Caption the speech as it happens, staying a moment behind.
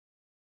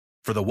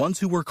For the ones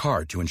who work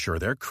hard to ensure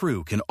their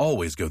crew can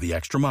always go the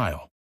extra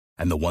mile,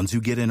 and the ones who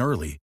get in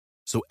early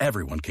so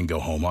everyone can go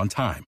home on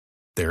time,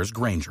 there's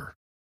Grainger,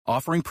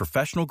 offering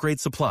professional-grade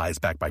supplies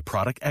backed by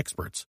product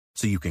experts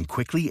so you can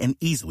quickly and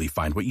easily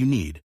find what you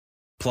need.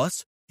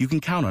 Plus, you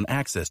can count on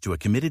access to a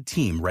committed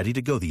team ready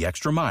to go the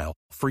extra mile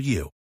for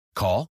you.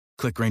 Call,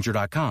 click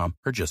Grainger.com,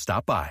 or just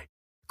stop by.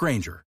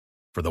 Grainger,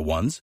 for the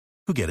ones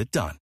who get it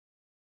done.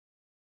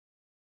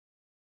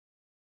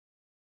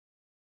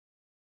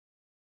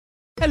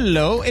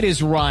 Hello, it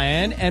is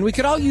Ryan, and we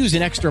could all use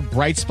an extra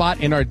bright spot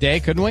in our day,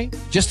 couldn't we?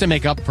 Just to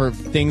make up for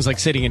things like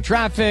sitting in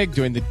traffic,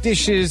 doing the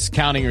dishes,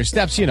 counting your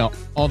steps, you know,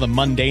 all the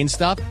mundane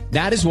stuff.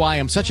 That is why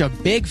I'm such a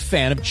big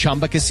fan of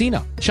Chumba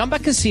Casino. Chumba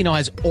Casino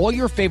has all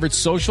your favorite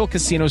social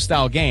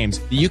casino-style games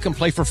that you can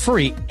play for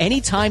free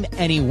anytime,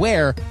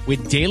 anywhere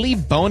with daily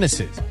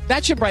bonuses.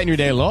 That should brighten your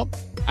day a little.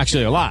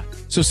 Actually, a lot.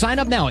 So sign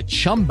up now at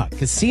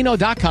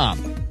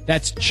ChumbaCasino.com.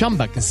 That's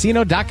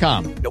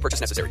ChumbaCasino.com. No purchase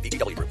necessary.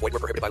 VGW Group. Void where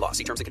prohibited by law.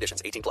 See terms and conditions.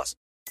 18+.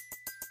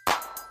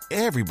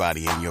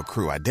 Everybody in your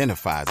crew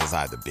identifies as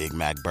either Big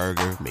Mac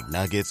Burger,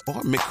 McNuggets,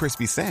 or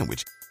McCrispy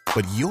Sandwich.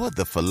 But you're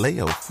the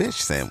Filet-O-Fish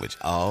Sandwich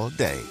all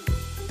day.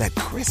 That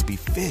crispy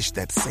fish,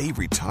 that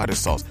savory tartar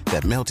sauce,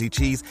 that melty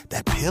cheese,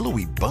 that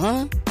pillowy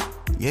bun.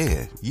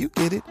 Yeah, you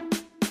get it.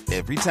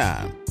 Every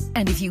time.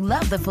 And if you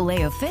love the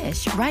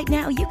Filet-O-Fish, right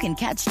now you can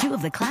catch two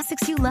of the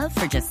classics you love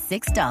for just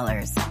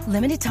 $6.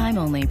 Limited time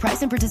only.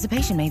 Price and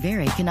participation may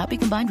vary. Cannot be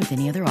combined with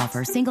any other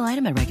offer. Single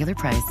item at regular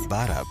price.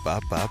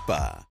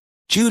 Ba-da-ba-ba-ba.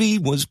 Judy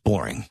was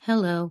boring.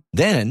 Hello.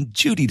 Then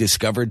Judy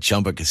discovered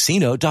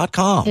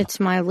ChumbaCasino.com. It's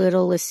my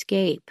little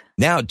escape.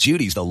 Now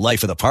Judy's the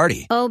life of the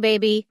party. Oh,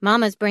 baby,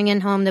 mama's bringing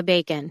home the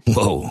bacon.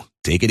 Whoa,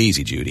 take it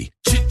easy, Judy.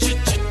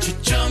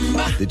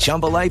 The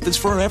Chumba life is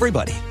for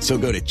everybody. So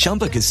go to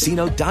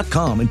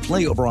ChumbaCasino.com and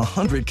play over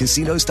 100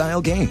 casino-style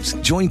games.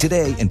 Join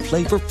today and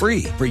play for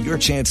free for your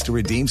chance to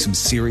redeem some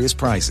serious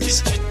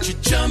prizes.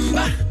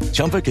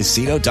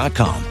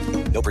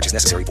 ChumbaCasino.com. No purchase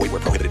necessary. Void where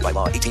prohibited by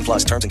law.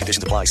 18+. Terms and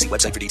conditions apply. See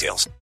website for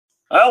details.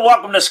 Well,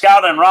 welcome to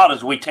Scout and Route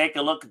as we take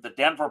a look at the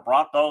Denver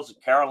Broncos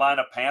and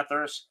Carolina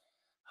Panthers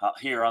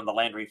here on the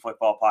Landry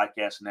Football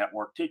Podcast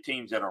Network. Two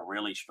teams that are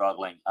really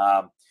struggling.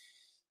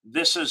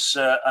 This is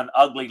an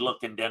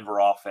ugly-looking Denver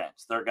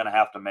offense. They're going to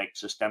have to make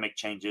systemic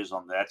changes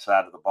on that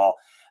side of the ball.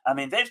 I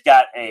mean, they've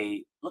got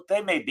they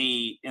may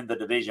be in the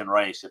division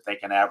race if they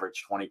can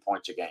average 20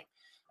 points a game.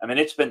 I mean,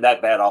 it's been that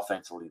bad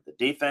offensively. The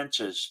defense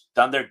has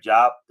done their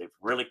job. They've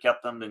really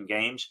kept them in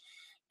games.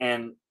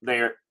 And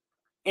their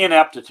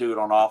ineptitude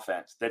on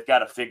offense, they've got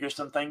to figure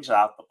some things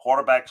out. The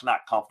quarterback's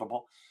not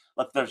comfortable.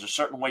 Look, there's a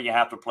certain way you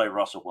have to play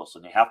Russell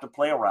Wilson. You have to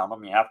play around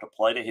him. You have to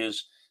play to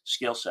his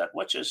skill set,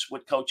 which is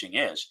what coaching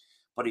is.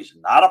 But he's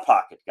not a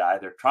pocket guy.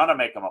 They're trying to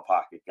make him a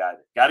pocket guy.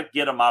 They've got to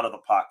get him out of the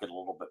pocket a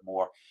little bit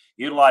more,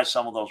 utilize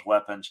some of those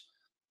weapons.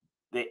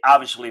 They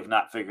obviously have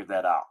not figured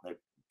that out. They've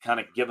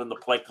kind of given the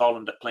play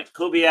calling to Clint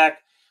Kubiak.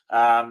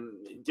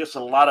 Just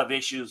a lot of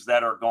issues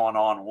that are going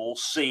on. We'll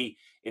see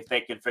if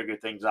they can figure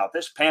things out.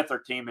 This Panther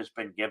team has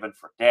been given up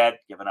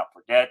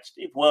for dead.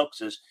 Steve Wilkes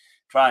is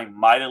trying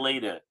mightily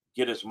to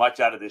get as much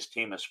out of this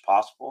team as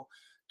possible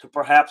to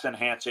perhaps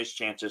enhance his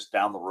chances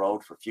down the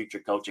road for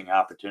future coaching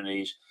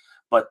opportunities.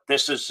 But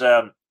this is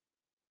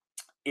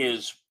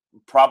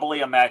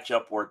probably a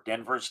matchup where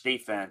Denver's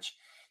defense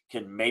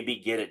can maybe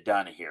get it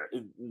done here.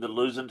 The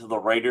losing to the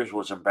Raiders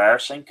was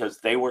embarrassing because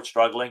they were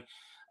struggling.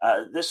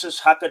 This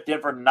is how could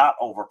Denver not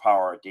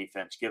overpower a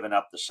defense, giving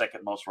up the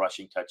second most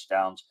rushing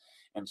touchdowns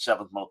and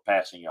seventh most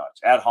passing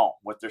yards at home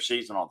with their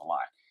season on the line.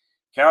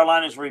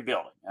 Carolina's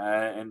rebuilding.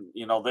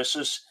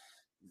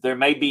 There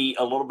may be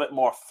a little bit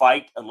more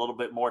fight, a little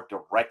bit more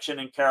direction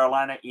in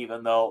Carolina,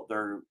 even though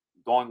they're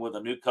going with a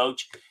new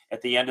coach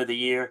at the end of the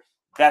year.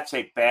 That's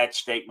a bad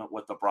statement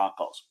with the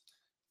Broncos.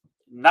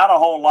 Not a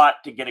whole lot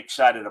to get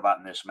excited about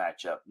in this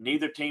matchup.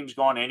 Neither team's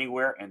going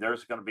anywhere, and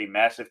there's going to be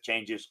massive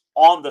changes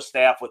on the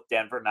staff with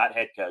Denver, not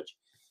head coach,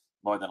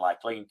 more than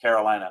likely, in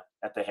Carolina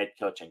at the head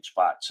coaching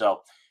spot.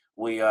 So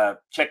we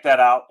check that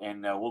out,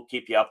 and we'll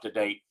keep you up to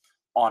date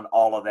on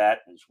all of that,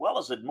 as well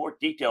as a more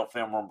detailed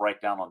film room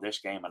breakdown on this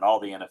game and all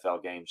the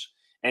NFL games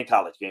and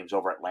college games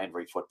over at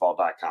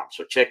LandryFootball.com.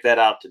 So check that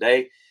out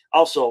today.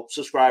 Also,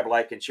 subscribe,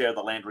 like, and share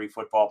the Landry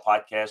Football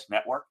Podcast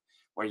Network,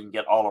 where you can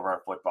get all of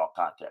our football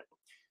content.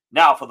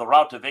 Now, for the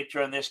route to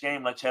victory in this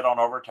game, let's head on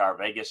over to our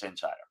Vegas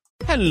Insider.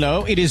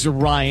 Hello, it is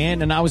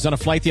Ryan, and I was on a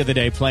flight the other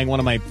day playing one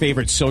of my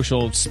favorite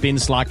social spin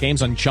slot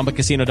games on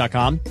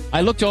ChumbaCasino.com. I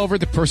looked over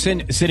at the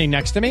person sitting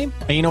next to me,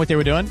 and you know what they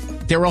were doing?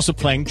 They were also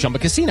playing Chumba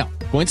Casino.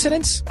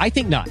 Coincidence? I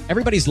think not.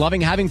 Everybody's loving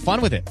having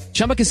fun with it.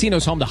 Chumba Casino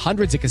is home to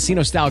hundreds of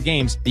casino-style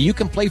games that you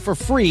can play for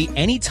free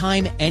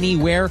anytime,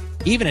 anywhere,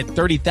 even at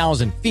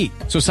 30,000 feet.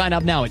 So sign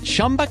up now at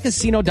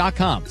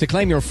ChumbaCasino.com to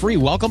claim your free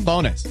welcome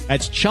bonus.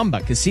 That's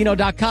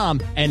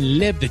ChumbaCasino.com and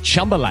live the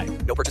Chumba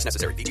life. No purchase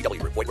necessary. VGW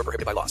Group. Void where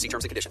prohibited by law. See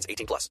terms and conditions.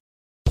 18+.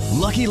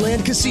 Lucky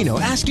Land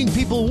Casino, asking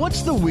people,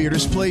 what's the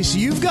weirdest place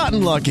you've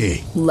gotten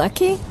lucky?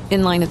 Lucky?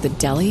 In line at the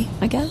deli,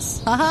 I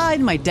guess? Aha,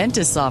 in my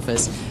dentist's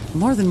office.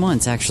 More than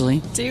once,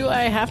 actually. Do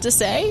I have to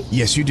say?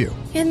 Yes, you do.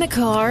 In the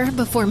car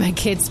before my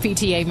kids'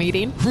 PTA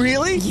meeting.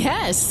 Really?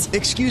 Yes.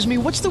 Excuse me,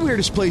 what's the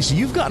weirdest place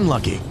you've gotten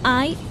lucky?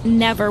 I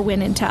never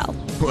win and tell.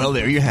 Well,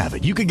 there you have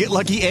it. You can get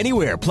lucky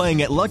anywhere,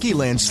 playing at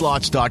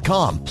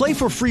LuckyLandSlots.com. Play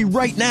for free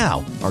right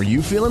now. Are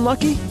you feeling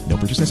lucky? No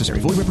purchase necessary.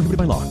 Void where prohibited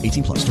by law.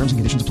 18+. Terms and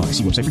conditions apply.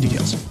 See website for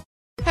details.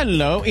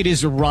 Hello, it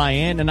is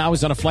Ryan, and I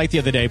was on a flight the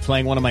other day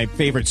playing one of my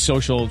favorite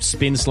social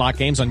spin slot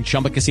games on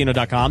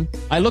ChumbaCasino.com.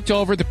 I looked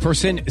over at the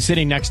person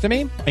sitting next to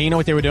me, and you know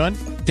what they were doing?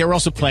 They were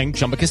also playing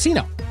Chumba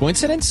Casino.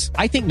 Coincidence?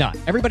 I think not.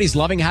 Everybody's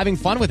loving having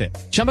fun with it.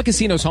 Chumba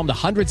Casino is home to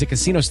hundreds of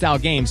casino-style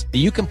games that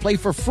you can play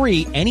for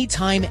free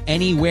anytime,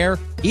 anywhere,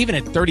 even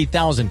at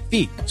 30,000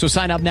 feet. So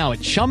sign up now at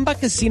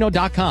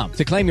ChumbaCasino.com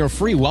to claim your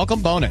free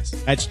welcome bonus.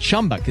 That's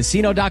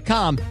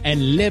ChumbaCasino.com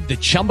and live the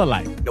Chumba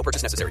life. No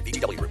purchase necessary.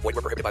 VGW. Void where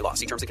prohibited by law.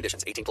 See terms and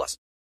conditions. 18+.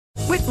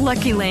 With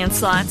Lucky Land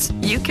Slots,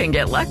 you can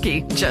get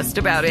lucky just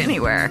about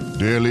anywhere.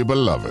 Dearly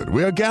beloved,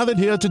 we are gathered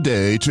here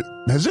today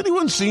to... Has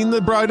anyone seen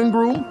the bride and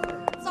groom?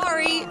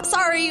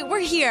 Sorry, we're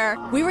here.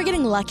 We were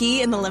getting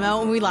lucky in the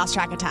limo and we lost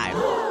track of time.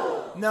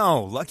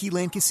 No, Lucky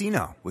Land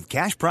Casino, with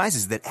cash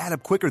prizes that add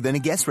up quicker than a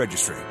guest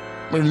registry.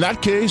 In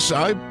that case,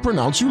 I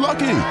pronounce you lucky.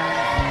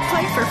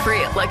 Play for free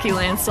at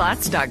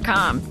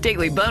LuckyLandSlots.com.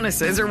 Daily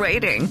bonuses are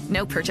waiting.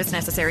 No purchase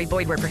necessary.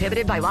 Void where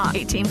prohibited by law.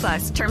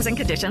 18+. Terms and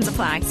conditions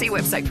apply. See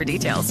website for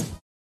details.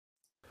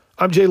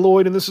 I'm Jay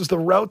Lloyd, and this is the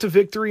route to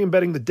victory in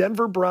betting the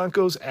Denver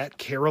Broncos at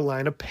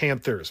Carolina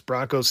Panthers.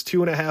 Broncos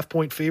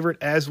 2.5-point favorite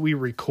as we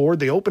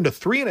record. They opened a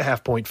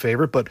 3.5-point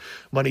favorite, but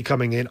money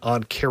coming in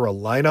on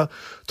Carolina.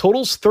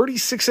 Totals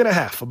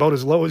 36.5, about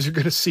as low as you're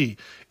going to see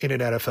in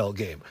an NFL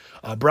game.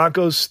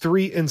 Broncos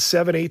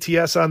 3-7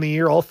 ATS on the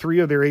year. All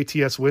three of their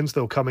ATS wins,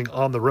 though, coming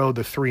on the road.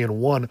 They're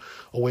 3-1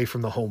 away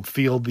from the home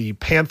field. The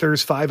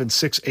Panthers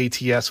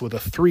 5-6 ATS with a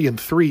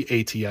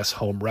 3-3 ATS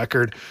home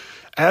record.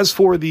 As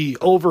for the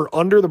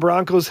over-under, the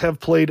Broncos have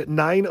played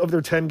 9 of their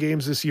 10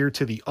 games this year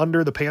to the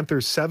under. The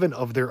Panthers, 7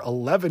 of their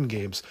 11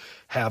 games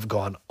have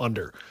gone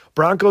under.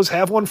 Broncos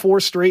have won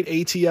 4 straight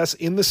ATS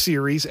in the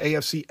series,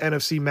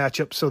 AFC-NFC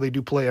matchup, so they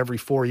do play every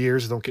 4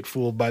 years. Don't get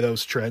fooled by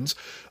those trends.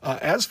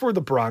 As for the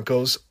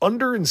Broncos,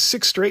 under in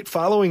 6 straight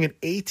following an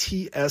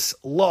ATS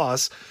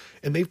loss,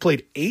 and they've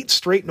played 8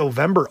 straight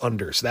November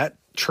unders. That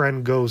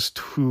trend goes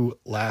to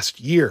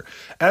last year.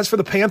 As for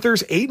the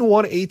Panthers,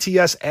 8-1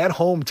 ATS at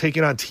home,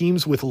 taking on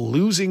teams with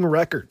losing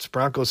records.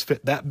 Broncos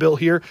fit that bill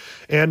here.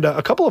 And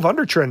a couple of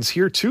under trends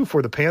here too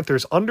for the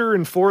Panthers. Under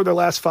in 4 of their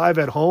last 5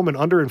 at home, and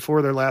under in 4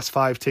 of their last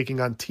 5 taking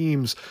on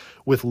teams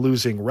with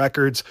losing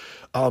records.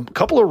 A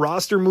couple of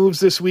roster moves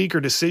this week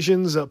or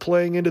decisions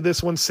playing into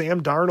this one.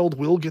 Sam Darnold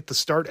will get the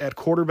start at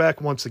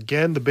quarterback once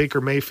again. The Baker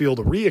Mayfield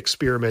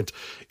re-experiment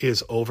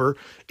is over.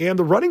 And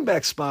the running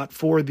back spot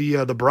for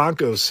the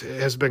Broncos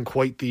has been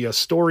quite the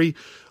story.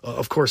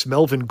 Of course,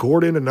 Melvin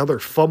Gordon, another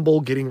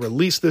fumble getting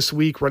released this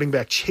week. Running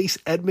back Chase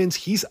Edmonds,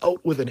 he's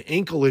out with an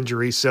ankle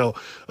injury, so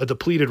a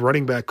depleted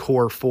running back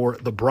core for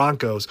the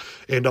Broncos.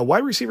 And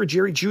wide receiver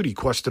Jerry Jeudy,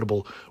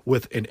 questionable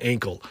with an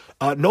ankle.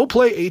 No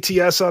play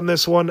ATS on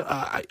this one.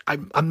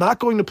 I'm not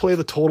going to play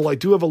the total. I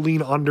do have a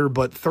lean under,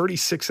 but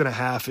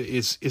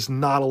 36.5 is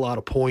not a lot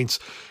of points.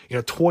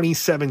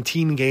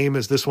 2017 game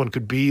as this one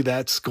could be,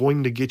 that's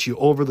going to get you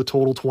over the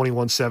total.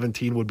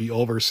 21-17 would be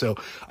over. So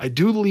I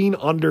do lean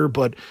under,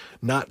 but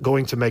not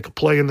going to make a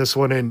play in this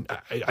one. And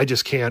I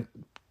just can't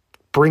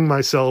bring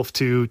myself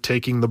to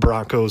taking the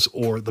Broncos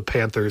or the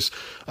Panthers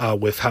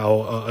with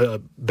how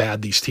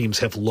bad these teams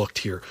have looked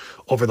here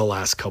over the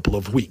last couple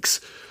of weeks.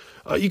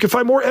 You can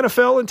find more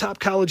NFL and top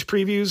college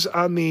previews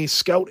on the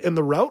Scout and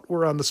the Route.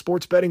 We're on the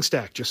Sports Betting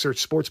Stack. Just search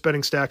Sports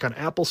Betting Stack on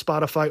Apple,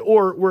 Spotify,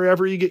 or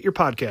wherever you get your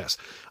podcasts.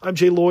 I'm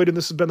Jay Lloyd, and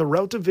this has been the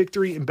Route to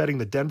Victory in betting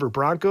the Denver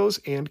Broncos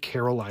and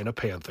Carolina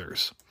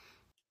Panthers.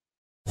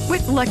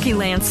 With Lucky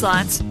Land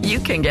Slots, you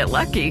can get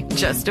lucky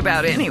just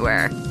about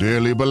anywhere.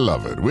 Dearly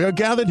beloved, we are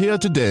gathered here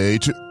today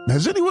to...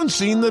 Has anyone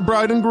seen the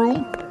bride and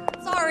groom?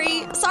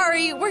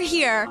 Sorry, we're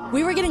here.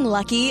 We were getting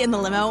lucky in the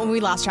limo and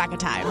we lost track of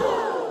time.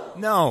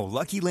 No,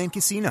 Lucky Land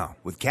Casino,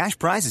 with cash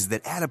prizes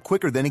that add up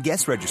quicker than a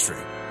guest registry.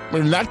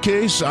 In that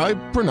case, I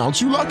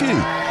pronounce you lucky.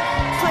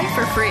 Play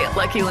for free at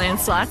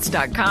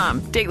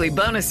LuckyLandSlots.com. Daily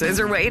bonuses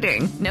are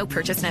waiting. No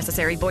purchase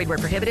necessary. Void where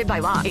prohibited by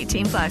law.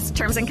 18+.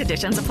 Terms and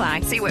conditions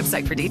apply. See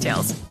website for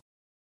details.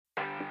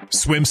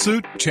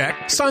 Swimsuit? Check.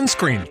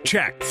 Sunscreen?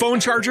 Check. Phone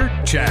charger?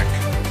 Check.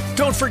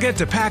 Don't forget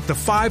to pack the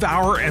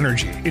 5-Hour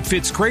Energy. It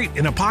fits great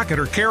in a pocket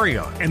or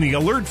carry-on, and the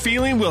alert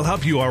feeling will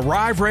help you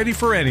arrive ready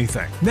for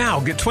anything. Now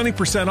get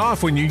 20%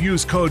 off when you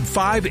use code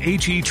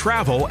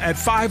 5HETRAVEL at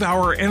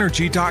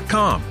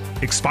 5hourenergy.com.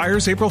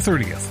 Expires April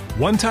 30th.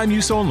 One-time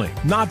use only.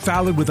 Not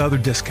valid with other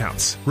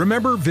discounts.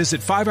 Remember, visit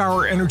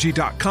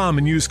 5hourenergy.com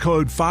and use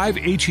code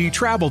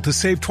 5HETRAVEL to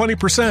save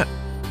 20%.